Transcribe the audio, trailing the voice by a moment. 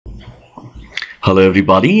Hello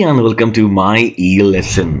everybody and welcome to my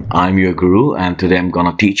e-lesson. I'm your guru and today I'm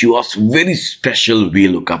gonna teach you a very special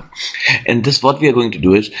VLOOKUP. And this what we are going to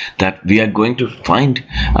do is that we are going to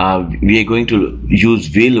use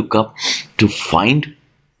VLOOKUP to find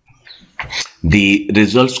the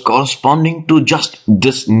results corresponding to just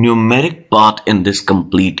this numeric part in this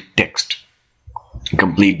complete text,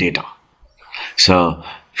 complete data. So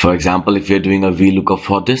for example, if we are doing a VLOOKUP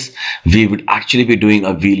for this, we would actually be doing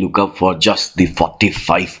a VLOOKUP for just the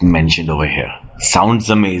 45 mentioned over here. Sounds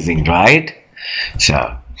amazing, right?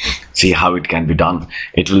 So see how it can be done.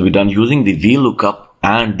 It will be done using the VLOOKUP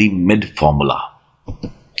and the mid formula.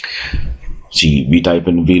 See, we type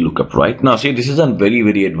in VLOOKUP right now. See, this is a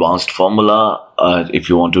very advanced formula. If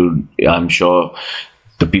you want to, I'm sure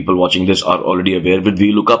the people watching this are already aware with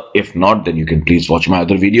VLOOKUP. If not, then you can please watch my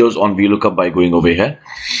other videos on VLOOKUP by going over here,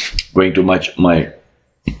 going to my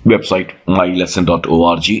website,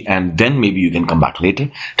 mylesson.org, and then maybe you can come back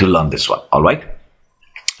later to learn this one. All right.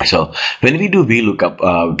 So when we do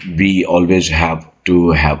VLOOKUP, we always have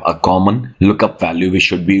to have a common lookup value which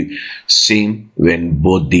should be same when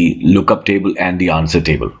both the lookup table and the answer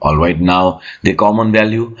table. All right, now the common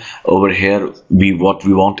value over here, what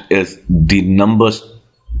we want is the numbers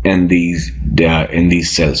in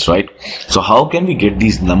these cells, right? So how can we get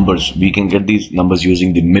these numbers? We can get these numbers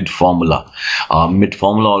using the mid formula. Mid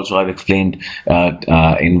formula also I've explained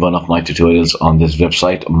in one of my tutorials on this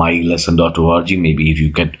website, mylesson.org. Maybe if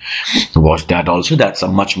you could watch that also, that's a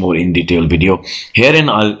much more in detail video. Herein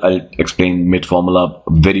I'll explain mid formula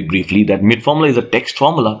very briefly. That mid formula is a text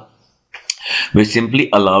formula which simply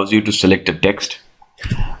allows you to select a text,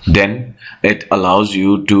 then it allows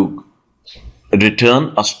you to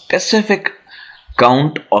return a specific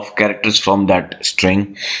count of characters from that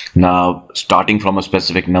string, now starting from a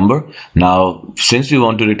specific number. Now since we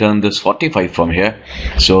want to return this 45 from here,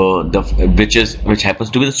 so which happens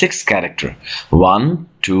to be the sixth character, 1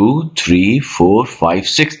 2 3 4 5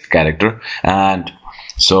 sixth character, and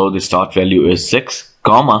so the start value is 6,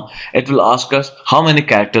 comma, it will ask us how many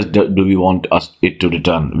characters do we want it to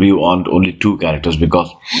return. We want only 2 characters because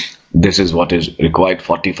this is what is required.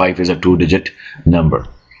 45 is a 2-digit number.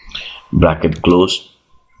 Bracket close.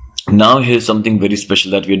 Now here's something very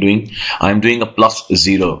special that we're doing. I'm doing a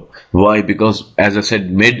 +0. Why? Because as I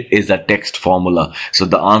said, mid is a text formula, so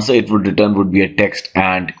the answer it would return would be a text,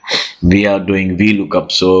 and we are doing VLOOKUP.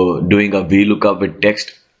 So doing a VLOOKUP with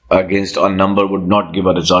text against a number would not give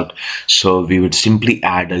a result, so we would simply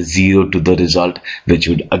add a 0 to the result, which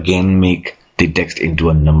would again make the text into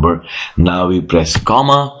a number. Now we press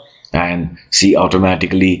comma and see,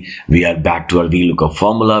 automatically we are back to our VLOOKUP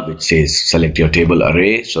formula, which says select your table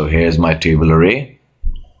array. So here's my table array.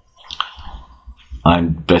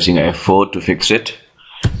 I'm pressing F4 to fix it.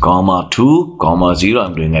 Comma 2, comma 0.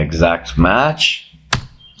 I'm doing exact match.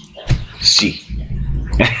 See.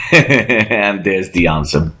 And there's the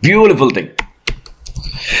answer. Beautiful thing.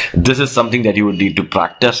 This is something that you would need to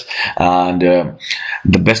practice, and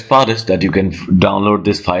the best part is that you can download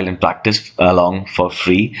this file and practice along for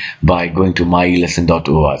free by going to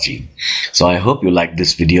mylesson.org. So I hope you like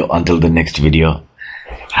this video. Until the next video,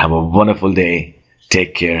 have a wonderful day.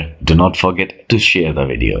 Take care. Do not forget to share the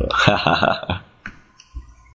video.